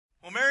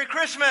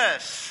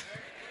Christmas!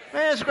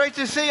 Man, it's great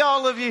to see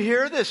all of you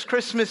here this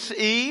Christmas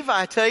Eve.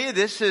 I tell you,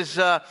 this is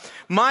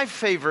my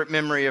favorite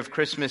memory of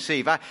Christmas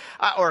Eve,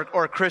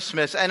 or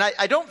Christmas. And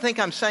I don't think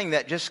I'm saying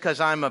that just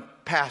because I'm a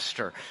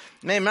pastor.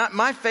 Man,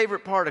 my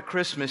favorite part of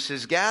Christmas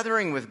is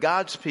gathering with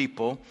God's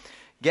people,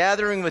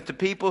 gathering with the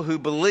people who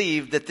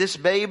believe that this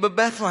babe of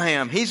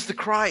Bethlehem, He's the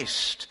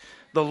Christ,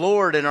 the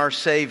Lord and our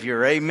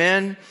Savior.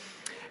 Amen.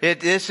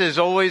 This is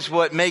always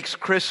what makes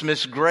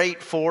Christmas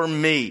great for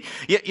me.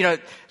 You know,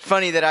 it's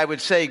funny that I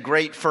would say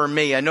great for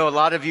me. I know a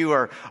lot of you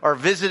are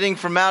visiting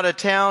from out of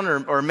town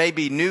or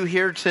maybe new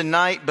here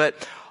tonight,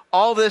 but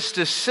all this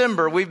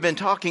December we've been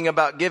talking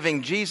about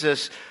giving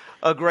Jesus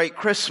a great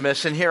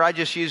Christmas. And here I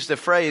just use the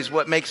phrase,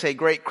 what makes a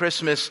great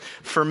Christmas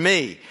for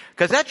me?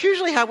 Because that's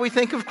usually how we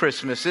think of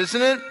Christmas,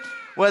 isn't it?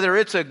 Whether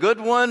it's a good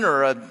one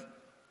or a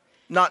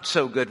not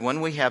so good one.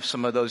 We have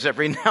some of those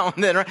every now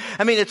and then, right?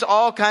 I mean, it's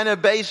all kind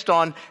of based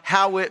on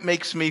how it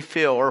makes me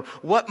feel or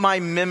what my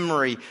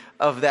memory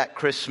of that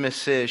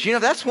Christmas is. You know,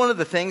 that's one of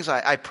the things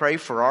I pray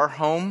for our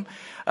home,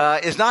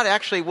 is not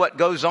actually what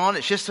goes on.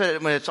 It's just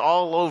that when it's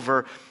all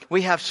over,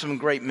 we have some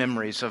great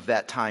memories of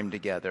that time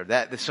together.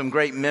 Some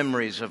great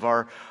memories of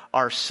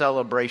our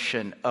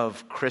celebration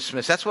of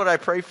Christmas. That's what I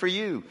pray for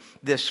you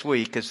this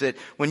week, is that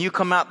when you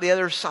come out the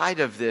other side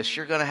of this,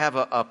 you're going to have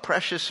a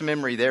precious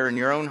memory there in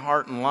your own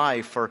heart and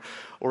life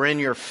or in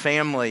your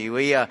family.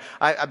 Matter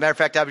of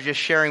fact, I was just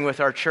sharing with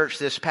our church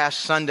this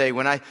past Sunday,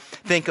 when I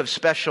think of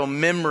special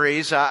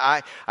memories,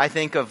 I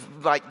think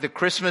of like the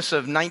Christmas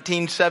of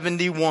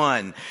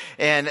 1971.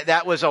 And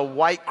that was a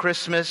white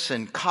Christmas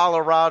in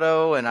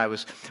Colorado, and I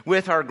was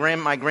with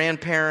my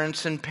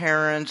grandparents and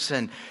parents,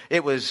 and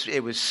it was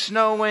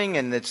snowing,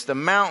 and it's the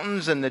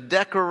mountains and the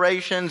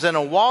decorations and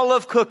a wall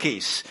of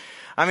cookies.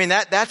 I mean,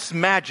 that's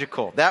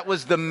magical. That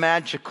was the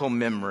magical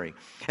memory.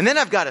 And then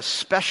I've got a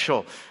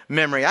special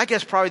memory. I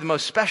guess probably the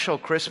most special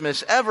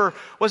Christmas ever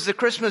was the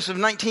Christmas of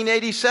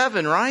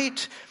 1987,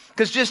 right?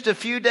 Because just a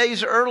few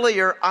days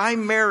earlier, I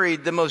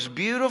married the most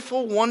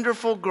beautiful,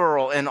 wonderful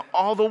girl in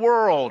all the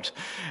world.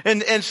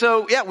 And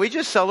so, yeah, we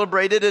just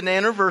celebrated an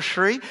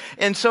anniversary.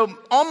 And so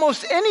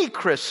almost any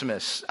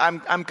Christmas,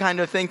 I'm kind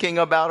of thinking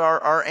about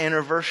our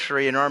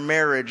anniversary and our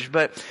marriage.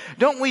 But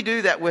don't we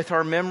do that with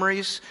our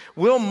memories?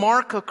 We'll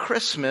mark a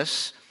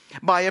Christmas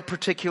by a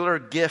particular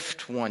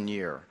gift one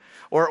year,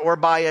 or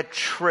by a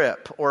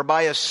trip, or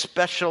by a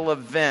special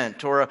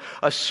event, or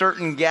a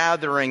certain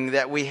gathering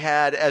that we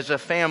had as a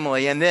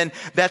family. And then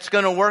that's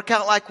going to work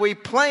out like we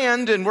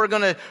planned, and we're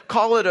going to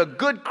call it a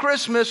good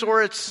Christmas,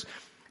 or it's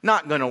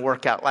not going to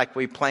work out like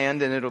we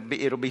planned, and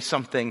it'll be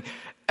something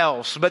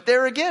else. But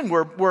there again,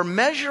 we're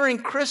measuring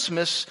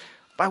Christmas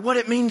by what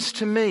it means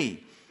to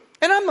me.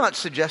 And I'm not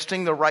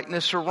suggesting the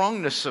rightness or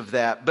wrongness of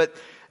that, but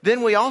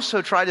then we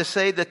also try to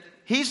say that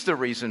He's the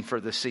reason for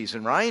the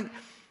season, right?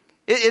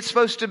 It's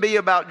supposed to be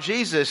about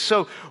Jesus.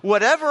 So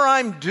whatever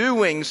I'm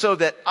doing so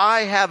that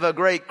I have a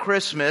great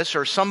Christmas,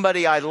 or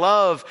somebody I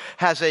love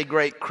has a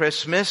great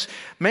Christmas,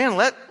 man,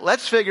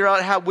 let's figure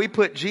out how we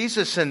put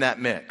Jesus in that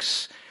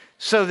mix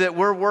so that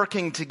we're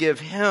working to give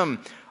Him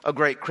a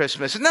great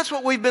Christmas. And that's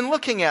what we've been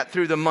looking at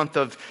through the month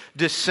of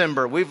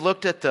December. We've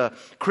looked at the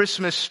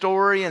Christmas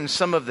story and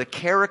some of the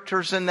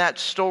characters in that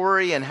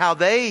story and how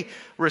they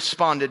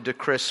responded to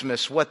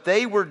Christmas, what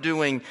they were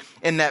doing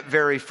in that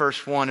very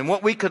first one, and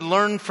what we could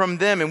learn from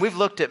them. And we've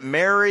looked at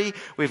Mary,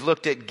 we've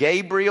looked at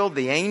Gabriel,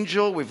 the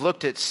angel, we've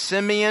looked at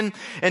Simeon,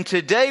 and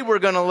today we're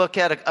going to look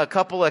at a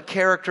couple of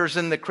characters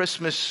in the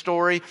Christmas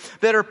story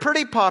that are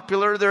pretty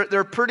popular.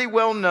 They're pretty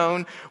well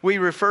known. We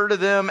refer to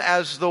them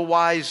as the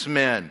wise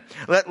men.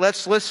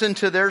 Let's listen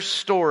to their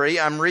story.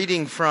 I'm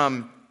reading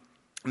from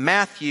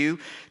Matthew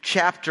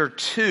chapter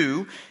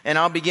 2, and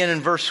I'll begin in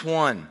verse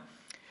 1.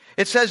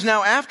 It says,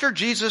 "Now after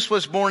Jesus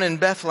was born in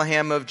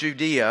Bethlehem of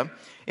Judea,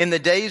 in the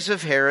days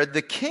of Herod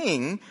the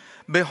king,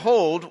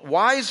 behold,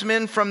 wise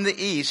men from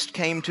the east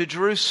came to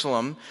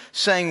Jerusalem,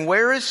 saying,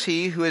 'Where is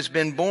he who has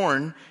been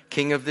born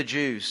King of the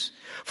Jews?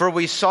 For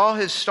we saw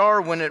his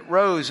star when it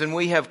rose, and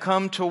we have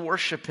come to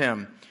worship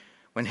him.'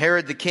 When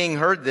Herod the king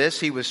heard this,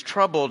 he was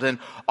troubled, and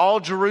all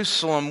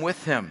Jerusalem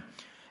with him."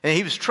 And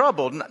he was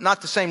troubled,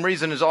 not the same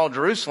reason as all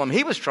Jerusalem.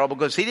 He was troubled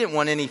because he didn't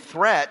want any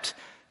threat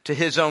to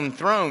his own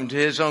throne, to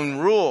his own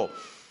rule.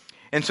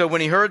 And so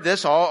when he heard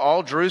this,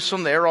 all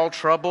Jerusalem, they're all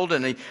troubled,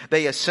 and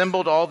they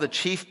assembled all the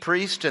chief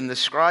priests and the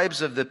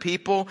scribes of the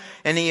people,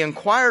 and he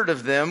inquired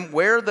of them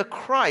where the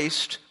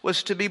Christ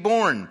was to be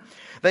born.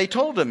 They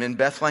told him, "In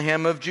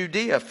Bethlehem of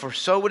Judea, for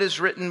so it is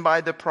written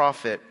by the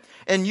prophet,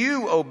 'And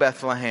you, O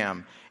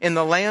Bethlehem, in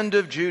the land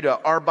of Judah,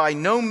 are by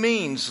no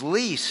means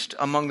least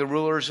among the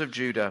rulers of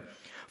Judah.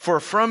 For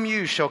from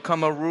you shall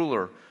come a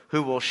ruler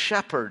who will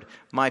shepherd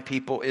my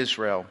people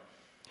Israel.'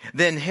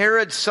 Then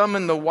Herod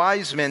summoned the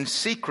wise men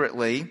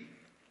secretly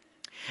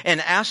and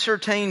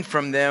ascertained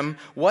from them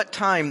what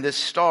time this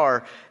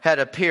star had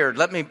appeared."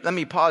 Let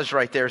me pause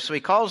right there. So he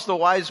calls the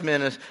wise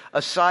men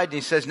aside and he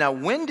says, "Now,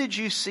 when did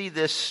you see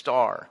this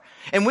star?"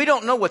 And we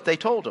don't know what they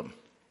told him.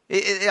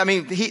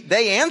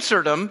 They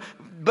answered him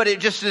but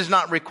it just is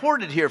not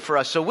recorded here for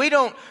us. So we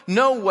don't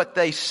know what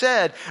they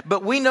said,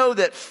 but we know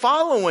that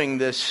following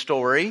this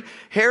story,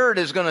 Herod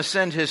is going to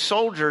send his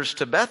soldiers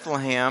to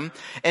Bethlehem,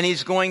 and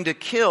he's going to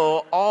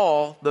kill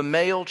all the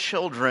male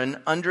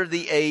children under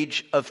the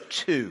age of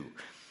 2.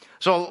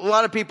 So a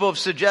lot of people have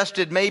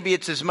suggested maybe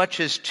it's as much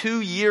as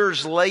 2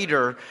 years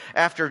later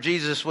after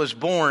Jesus was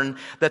born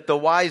that the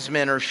wise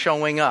men are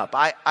showing up.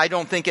 I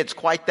don't think it's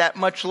quite that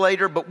much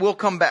later, but we'll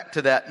come back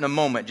to that in a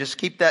moment. Just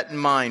keep that in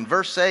mind.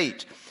 Verse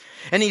 8.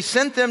 And he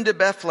sent them to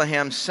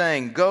Bethlehem,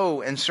 saying,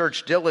 Go and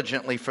search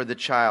diligently for the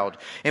child.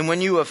 And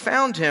when you have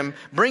found him,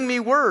 bring me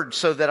word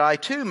so that I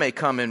too may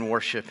come and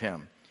worship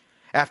him.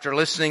 After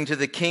listening to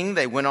the king,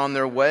 they went on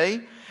their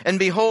way. And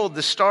behold,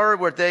 the star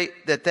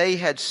that they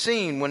had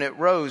seen when it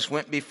rose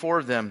went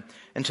before them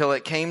until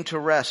it came to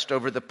rest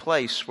over the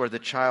place where the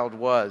child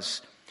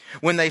was.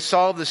 When they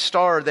saw the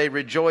star, they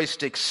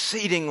rejoiced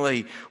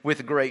exceedingly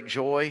with great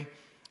joy.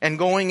 And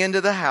going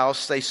into the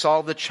house, they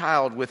saw the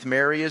child with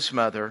Mary his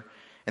mother,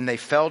 and they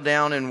fell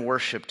down and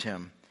worshipped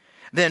him.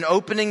 Then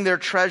opening their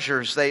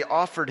treasures, they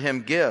offered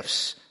him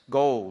gifts,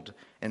 gold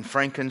and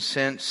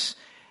frankincense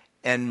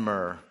and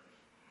myrrh.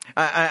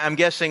 I'm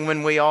guessing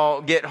when we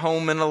all get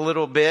home in a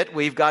little bit,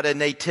 we've got a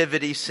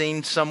nativity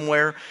scene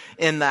somewhere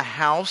in the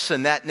house,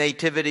 and that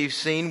nativity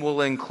scene will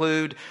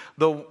include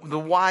the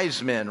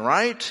wise men,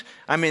 right?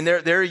 I mean,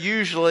 they're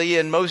usually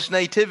in most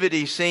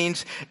nativity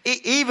scenes,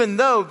 even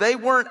though they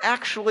weren't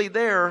actually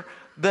there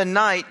the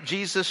night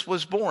Jesus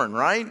was born,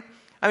 right?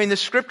 I mean, the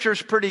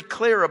scripture's pretty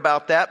clear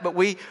about that, but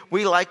we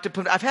like to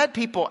put, I've had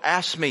people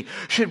ask me,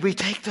 should we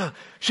take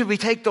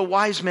the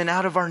wise men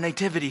out of our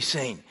nativity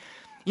scene?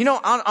 You know,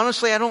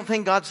 honestly, I don't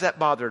think God's that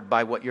bothered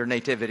by what your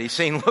nativity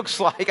scene looks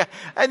like.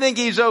 I think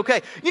he's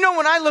okay. You know,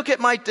 when I look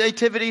at my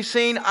nativity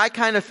scene, I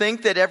kind of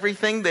think that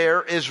everything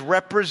there is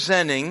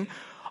representing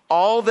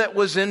all that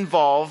was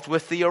involved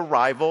with the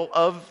arrival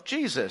of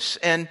Jesus.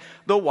 And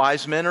the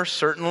wise men are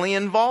certainly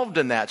involved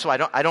in that. So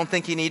I don't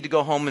think you need to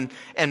go home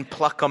and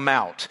pluck them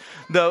out.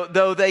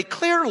 Though they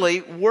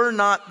clearly were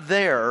not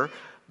there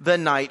the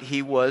night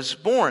he was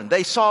born.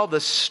 They saw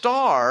the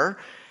star,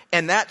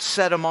 and that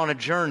set them on a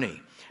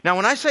journey. Now,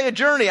 when I say a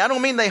journey, I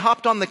don't mean they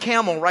hopped on the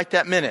camel right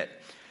that minute.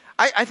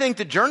 I think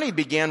the journey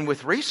began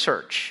with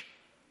research.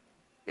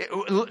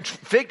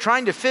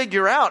 Trying to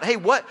figure out, hey,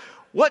 what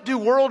do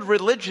world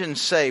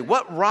religions say?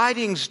 What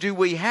writings do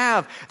we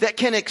have that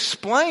can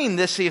explain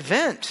this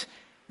event?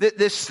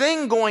 This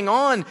thing going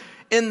on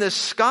in the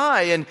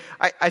sky? And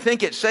I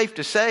think it's safe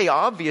to say,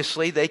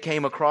 obviously, they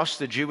came across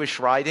the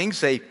Jewish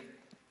writings.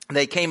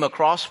 They came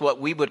across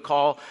what we would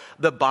call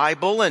the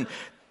Bible, and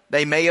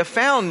they may have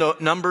found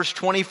Numbers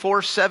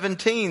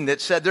 24:17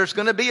 that said there's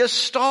going to be a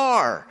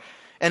star,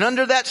 and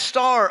under that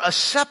star, a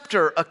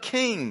scepter, a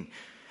king.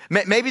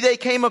 Maybe they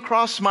came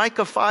across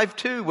Micah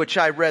 5:2, which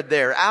I read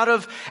there, out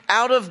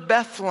of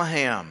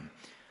Bethlehem.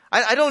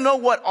 I don't know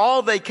what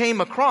all they came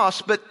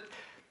across, but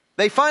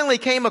they finally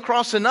came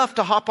across enough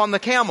to hop on the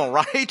camel,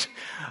 right?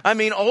 I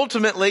mean,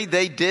 ultimately,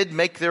 they did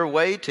make their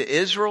way to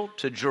Israel,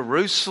 to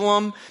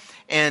Jerusalem,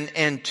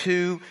 and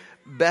to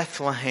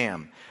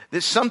Bethlehem.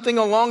 There's something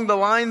along the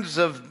lines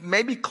of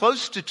maybe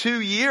close to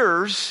 2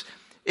 years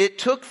it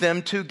took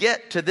them to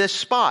get to this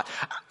spot.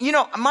 You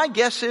know, my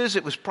guess is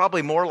it was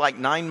probably more like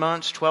 9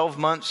 months, 12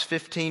 months,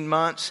 15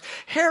 months.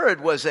 Herod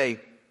was a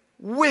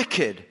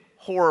wicked,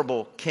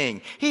 horrible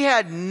king. He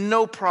had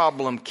no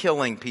problem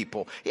killing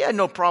people. He had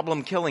no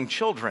problem killing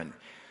children.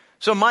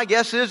 So my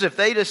guess is if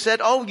they'd have said,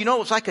 oh, you know, it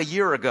was like a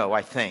year ago,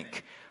 I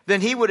think, then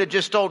he would have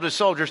just told his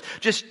soldiers,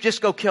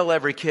 just go kill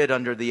every kid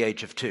under the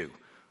age of 2.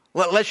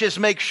 Let's just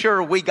make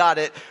sure we got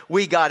it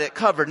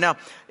covered. Now,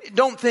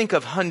 don't think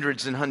of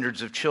hundreds and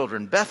hundreds of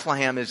children.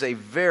 Bethlehem is a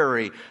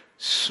very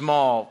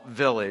small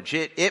village.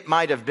 It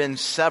might have been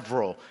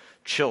several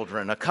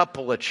children, a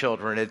couple of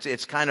children.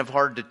 It's kind of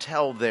hard to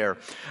tell there.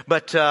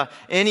 But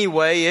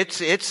anyway,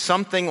 it's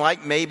something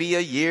like maybe a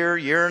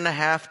year and a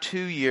half, 2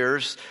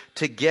 years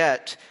to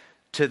get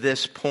to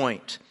this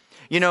point.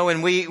 You know,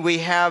 and we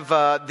have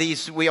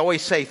we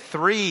always say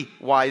 3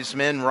 wise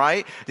men,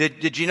 right?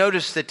 Did you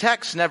notice the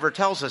text never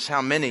tells us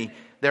how many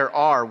there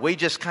are? We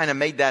just kind of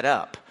made that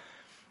up.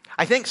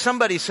 I think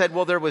somebody said,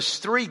 well, there was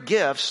 3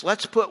 gifts.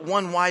 Let's put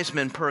 1 wise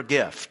man per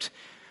gift.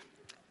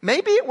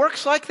 Maybe it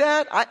works like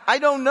that. I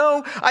don't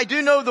know. I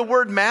do know the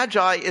word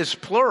magi is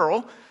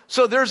plural,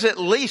 so there's at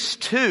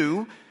least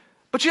 2.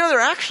 But you know, there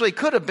actually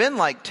could have been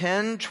like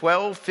 10,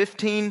 12,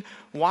 15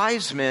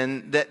 wise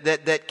men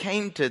that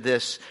came to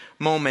this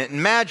moment.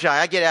 And magi,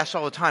 I get asked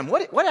all the time,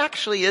 what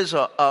actually is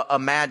a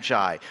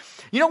magi?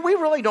 You know, we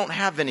really don't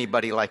have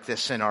anybody like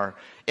this in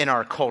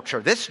our culture.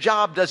 This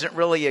job doesn't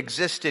really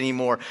exist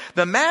anymore.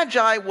 The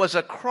magi was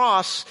a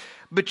cross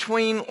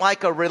between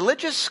like a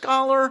religious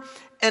scholar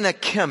and a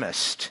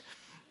chemist.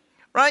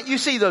 Right? You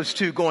see those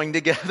two going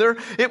together.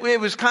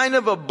 It was kind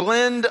of a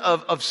blend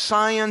of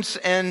science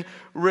and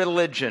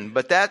religion.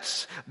 But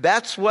that's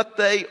what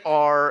they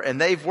are. And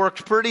they've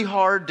worked pretty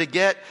hard to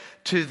get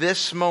to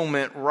this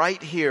moment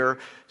right here,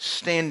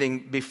 standing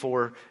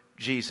before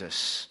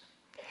Jesus.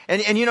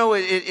 And you know,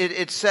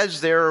 it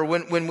says there,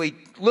 when we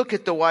look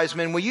at the wise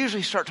men, we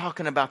usually start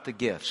talking about the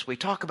gifts. We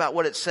talk about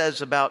what it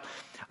says about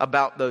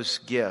those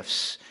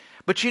gifts.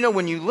 But you know,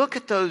 when you look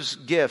at those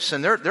gifts,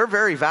 and they're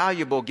very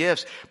valuable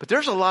gifts, but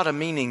there's a lot of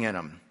meaning in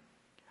them.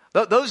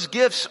 Those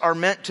gifts are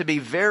meant to be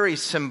very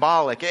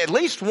symbolic. At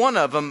least one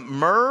of them,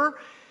 myrrh,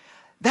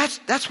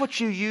 that's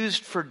what you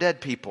used for dead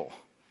people.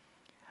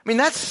 I mean,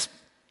 that's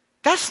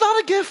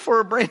not a gift for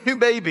a brand new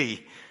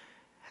baby.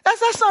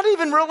 That's not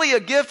even really a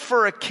gift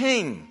for a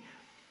king.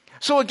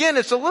 So again,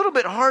 it's a little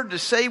bit hard to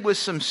say with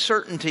some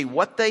certainty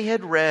what they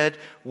had read,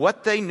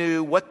 what they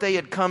knew, what they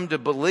had come to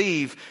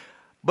believe.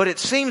 But it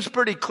seems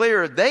pretty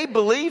clear they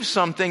believe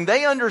something,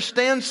 they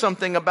understand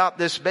something about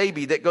this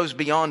baby that goes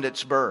beyond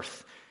its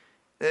birth.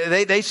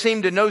 They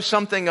seem to know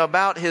something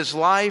about his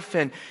life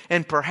and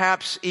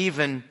perhaps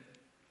even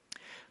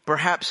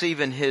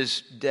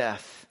his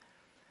death.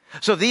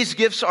 So these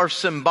gifts are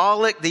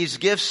symbolic, these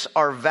gifts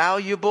are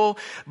valuable,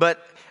 but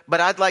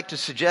I'd like to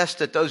suggest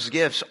that those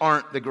gifts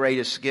aren't the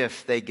greatest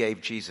gift they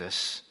gave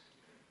Jesus.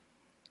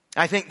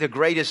 I think the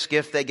greatest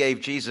gift they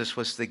gave Jesus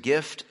was the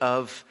gift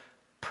of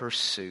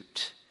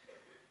pursuit.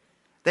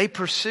 They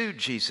pursued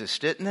Jesus,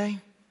 didn't they?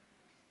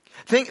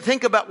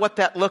 Think about what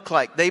that looked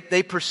like.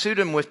 They pursued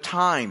him with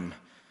time.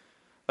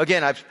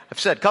 Again, I've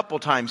said a couple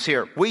times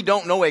here, we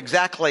don't know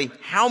exactly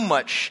how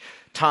much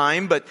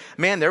time, but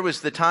man, there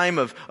was the time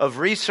of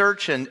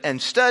research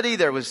and study.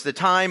 There was the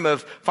time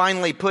of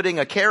finally putting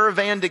a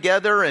caravan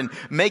together and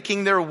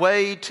making their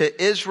way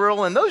to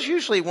Israel. And those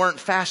usually weren't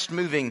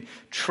fast-moving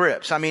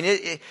trips. I mean,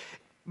 it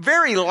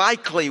very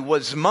likely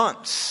was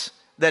months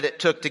that it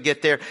took to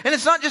get there. And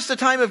it's not just the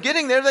time of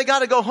getting there. They got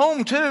to go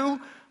home too,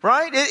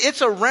 right?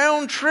 It's a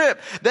round trip.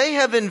 They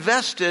have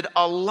invested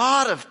a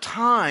lot of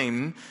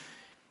time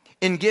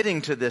in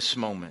getting to this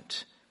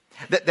moment.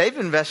 They've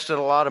invested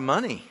a lot of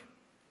money.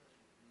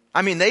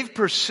 I mean, they've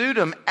pursued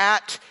them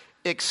at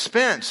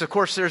expense. Of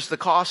course, there's the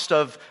cost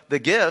of the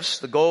gifts,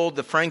 the gold,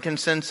 the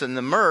frankincense, and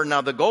the myrrh.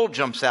 Now, the gold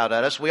jumps out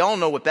at us. We all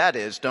know what that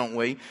is, don't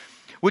we?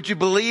 Would you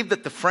believe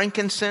that the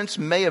frankincense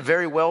may have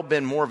very well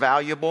been more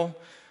valuable?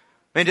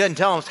 I mean, it doesn't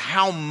tell us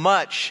how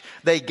much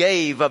they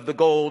gave of the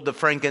gold, the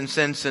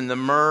frankincense, and the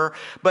myrrh.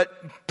 But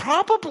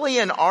probably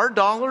in our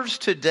dollars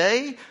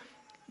today,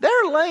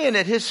 they're laying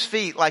at his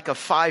feet like a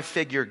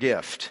 5-figure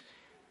gift.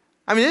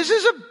 I mean, this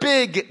is a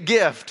big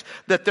gift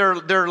that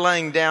they're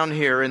laying down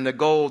here in the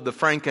gold, the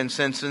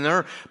frankincense, and the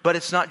myrrh. But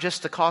it's not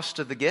just the cost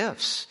of the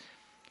gifts.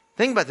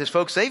 Think about this,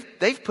 folks.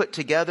 They've put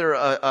together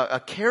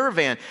a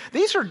caravan.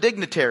 These are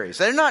dignitaries.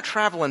 They're not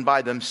traveling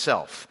by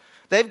themselves.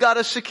 They've got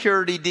a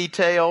security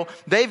detail.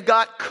 They've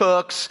got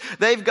cooks.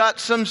 They've got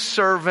some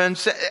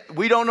servants.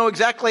 We don't know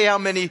exactly how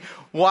many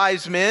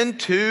wise men,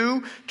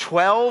 2,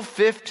 12,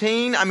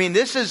 15. I mean,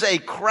 this is a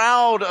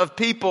crowd of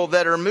people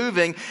that are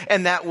moving,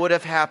 and that would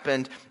have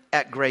happened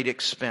at great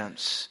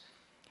expense.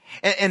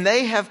 And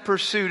they have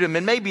pursued him,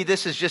 and maybe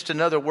this is just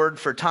another word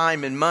for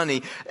time and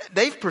money.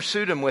 They've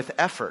pursued him with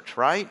effort,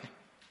 right?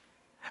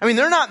 I mean,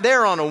 they're not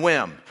there on a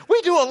whim.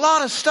 We do a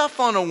lot of stuff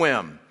on a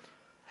whim.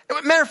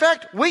 Matter of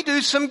fact, we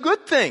do some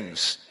good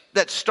things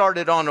that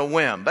started on a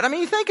whim. But I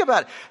mean, think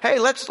about it. Hey,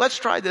 let's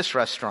try this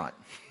restaurant.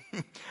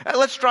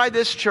 Let's try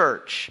this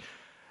church.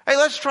 Hey,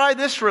 let's try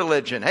this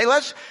religion.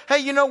 Hey,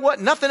 you know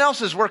what? Nothing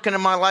else is working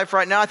in my life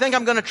right now. I think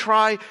I'm going to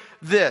try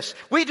this.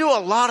 We do a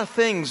lot of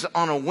things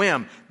on a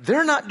whim.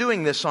 They're not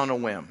doing this on a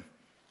whim.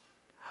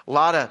 A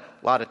lot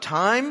of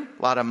time,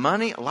 a lot of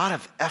money, a lot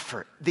of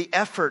effort. The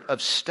effort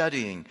of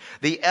studying,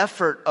 the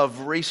effort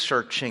of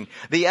researching,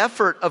 the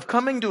effort of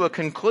coming to a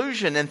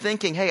conclusion and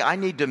thinking, hey, I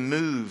need to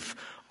move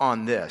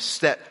on this.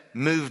 That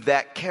moved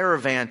that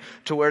caravan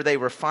to where they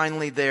were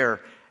finally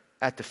there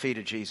at the feet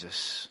of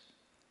Jesus.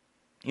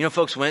 You know,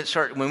 folks,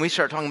 when we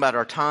start talking about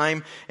our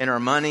time and our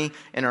money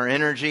and our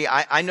energy,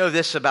 I know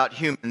this about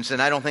humans, and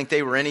I don't think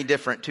they were any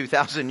different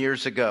 2,000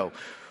 years ago.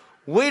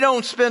 We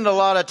don't spend a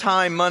lot of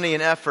time, money,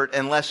 and effort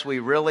unless we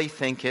really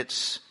think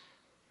it's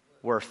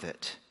worth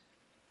it.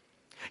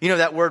 You know,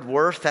 that word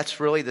worth, that's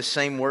really the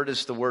same word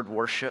as the word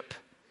worship.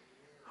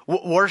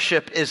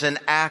 Worship is an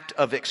act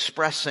of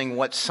expressing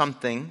what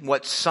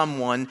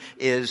someone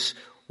is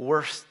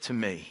worth to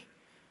me.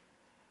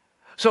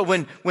 So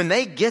when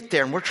they get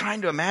there, and we're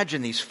trying to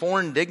imagine these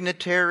foreign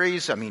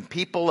dignitaries, I mean,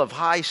 people of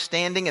high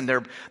standing,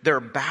 and they're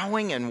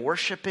bowing and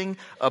worshiping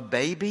a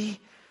baby,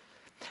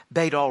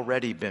 they'd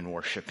already been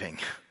worshiping.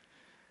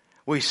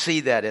 We see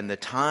that in the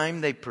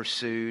time they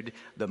pursued,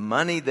 the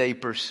money they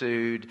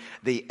pursued,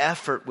 the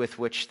effort with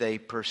which they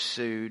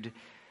pursued.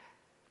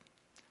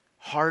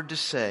 Hard to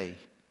say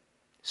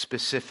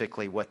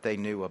specifically what they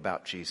knew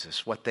about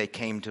Jesus, what they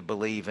came to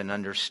believe and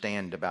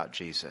understand about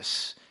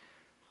Jesus.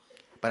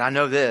 But I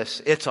know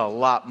this, it's a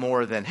lot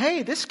more than,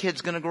 hey, this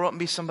kid's going to grow up and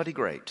be somebody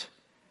great.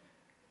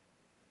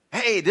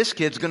 Hey, this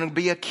kid's going to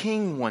be a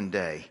king one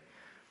day.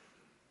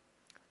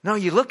 No,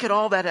 you look at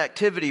all that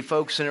activity,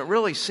 folks, and it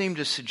really seemed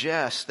to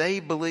suggest they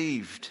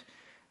believed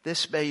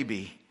this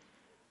baby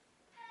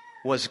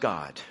was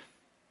God.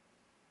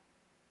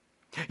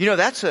 You know,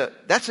 that's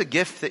a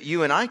gift that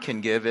you and I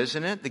can give,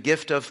 isn't it? The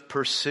gift of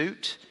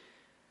pursuit.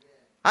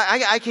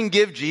 I can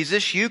give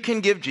Jesus, you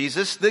can give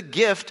Jesus the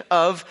gift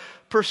of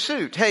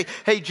pursuit.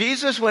 Hey,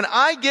 Jesus, when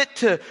I get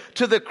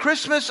to the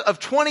Christmas of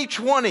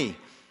 2020,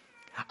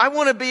 I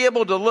want to be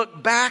able to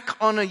look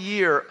back on a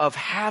year of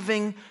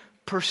having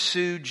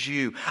pursued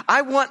you.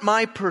 I want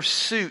my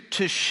pursuit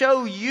to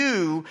show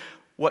you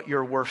what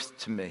you're worth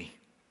to me.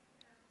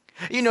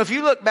 You know, if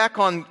you look back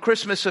on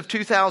Christmas of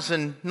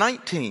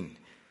 2019,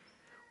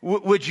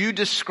 would you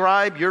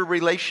describe your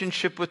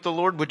relationship with the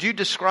Lord? Would you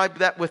describe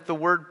that with the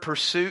word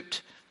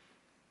pursuit?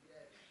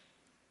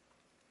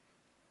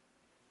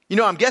 You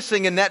know, I'm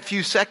guessing in that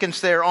few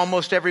seconds there,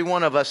 almost every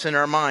one of us in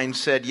our minds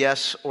said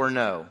yes or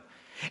no.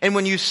 And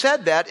when you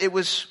said that, it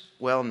was,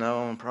 well,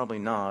 no, probably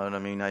not. I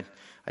mean, I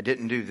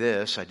didn't do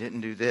this. I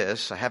didn't do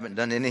this. I haven't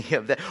done any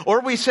of that.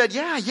 Or we said,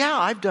 yeah,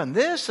 I've done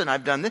this and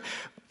I've done this.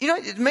 You know,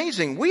 it's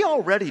amazing. We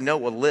already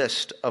know a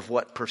list of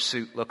what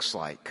pursuit looks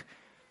like.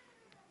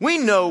 We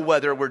know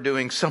whether we're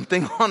doing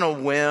something on a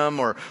whim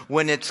or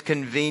when it's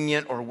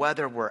convenient or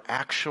whether we're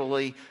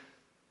actually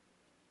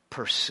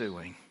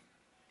pursuing.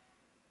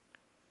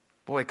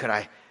 Boy, could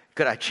I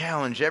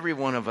challenge every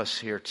one of us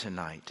here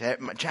tonight,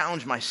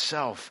 challenge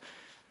myself.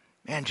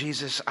 Man,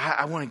 Jesus,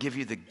 I want to give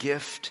you the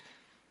gift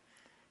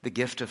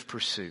of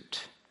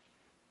pursuit.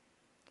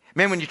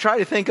 Man, when you try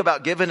to think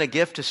about giving a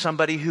gift to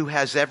somebody who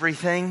has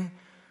everything,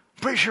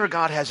 I'm pretty sure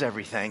God has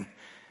everything.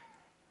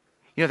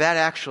 You know, that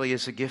actually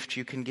is a gift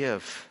you can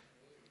give.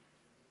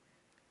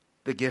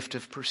 The gift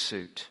of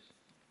pursuit.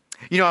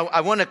 You know, I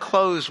want to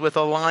close with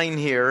a line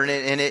here,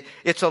 and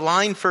it's a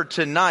line for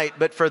tonight,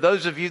 but for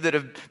those of you that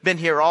have been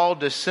here all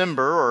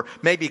December, or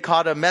maybe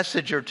caught a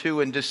message or two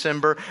in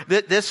December,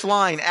 this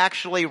line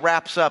actually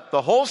wraps up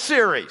the whole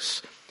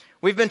series.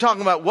 We've been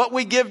talking about what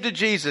we give to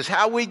Jesus,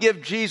 how we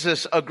give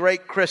Jesus a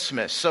great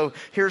Christmas. So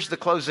here's the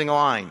closing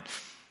line.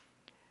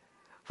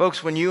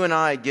 Folks, when you and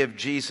I give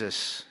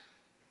Jesus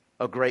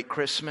a great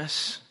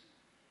Christmas,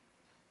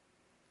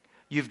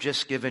 you've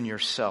just given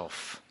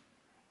yourself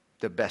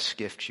the best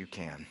gift you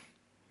can.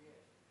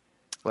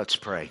 Let's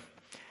pray.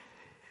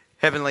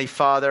 Heavenly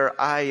Father,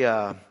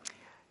 I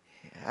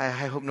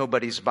hope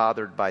nobody's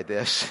bothered by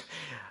this.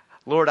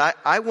 Lord,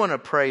 I want to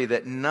pray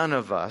that none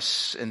of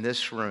us in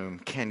this room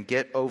can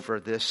get over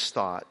this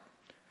thought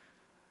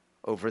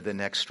over the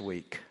next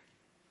week.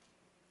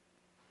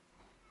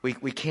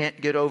 We can't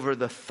get over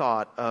the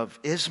thought of,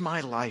 is my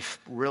life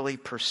really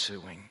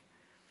pursuing?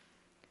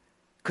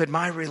 Could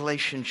my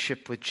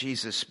relationship with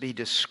Jesus be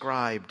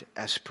described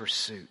as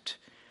pursuit?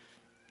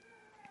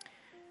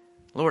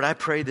 Lord, I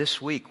pray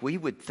this week we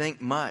would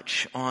think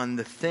much on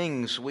the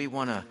things we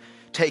want to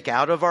take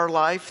out of our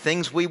life,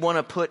 things we want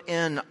to put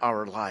in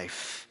our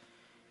life,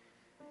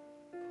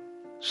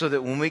 so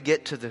that when we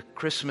get to the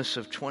Christmas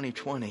of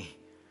 2020,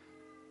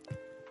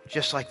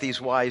 just like these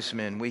wise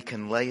men, we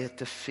can lay at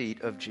the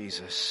feet of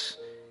Jesus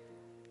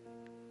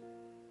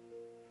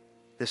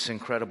this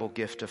incredible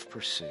gift of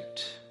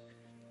pursuit.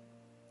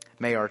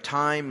 May our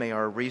time, may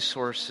our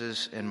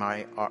resources, and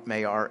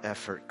may our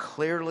effort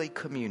clearly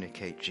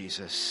communicate,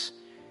 Jesus,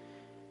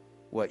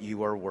 what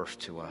you are worth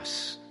to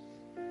us.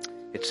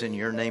 It's in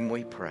your name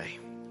we pray.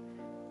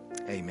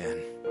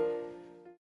 Amen.